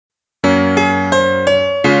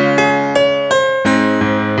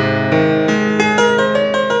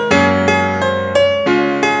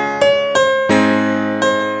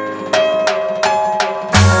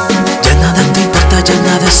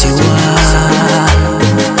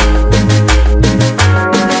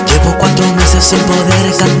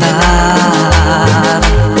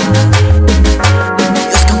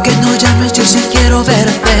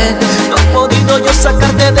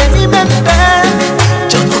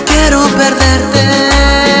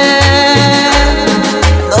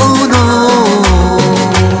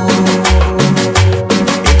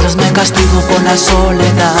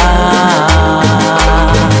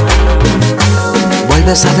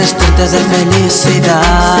Vuelves a vestirte de felicidad.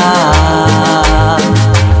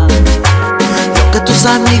 Lo que tus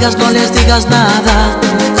amigas no les digas nada,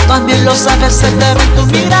 tú también lo sabes, se te ve en tu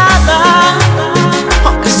mirada,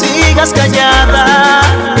 aunque sigas callada.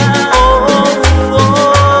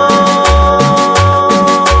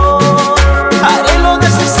 Haré lo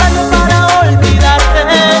necesario para olvidarte,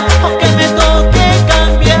 aunque me toque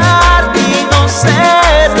cambiar y no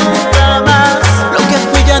ser nunca más lo que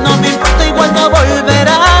fui. Ya no me importa, igual no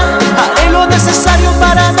volverá. Haré lo necesario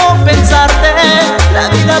para no pensarte. La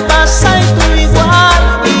vida pasa y tú igual,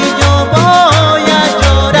 y yo voy a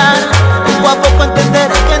llorar. Poco a poco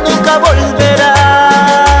entenderé que nunca volverás.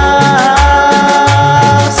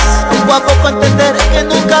 Poco a poco entenderé que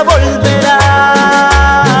nunca volverás.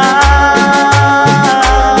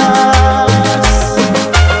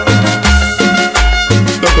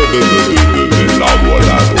 De lado a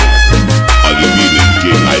lado, adivinen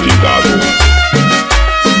quién ha llegado.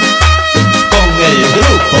 Con el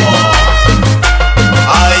grupo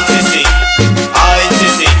ICC,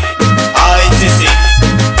 ICC, ICC.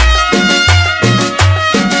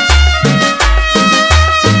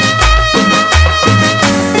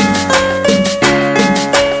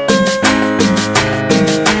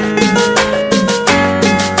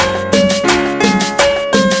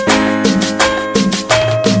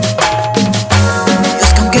 Y es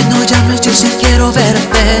que aunque no llames, yo sí quiero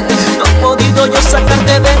verte. No he podido yo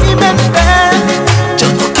sacarte de mi mente. Yo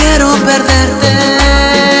no quiero perderte.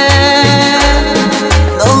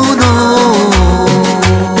 No, no.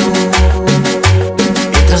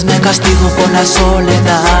 Mientras me castigo por la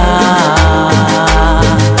soledad,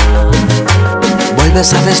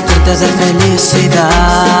 vuelves a vestirte de felicidad.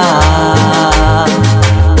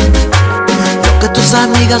 Lo que tus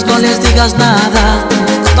amigas no les digas nada,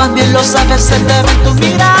 tú también lo sabes, se te ve en tu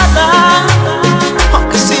mirada,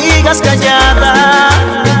 aunque sigas callada.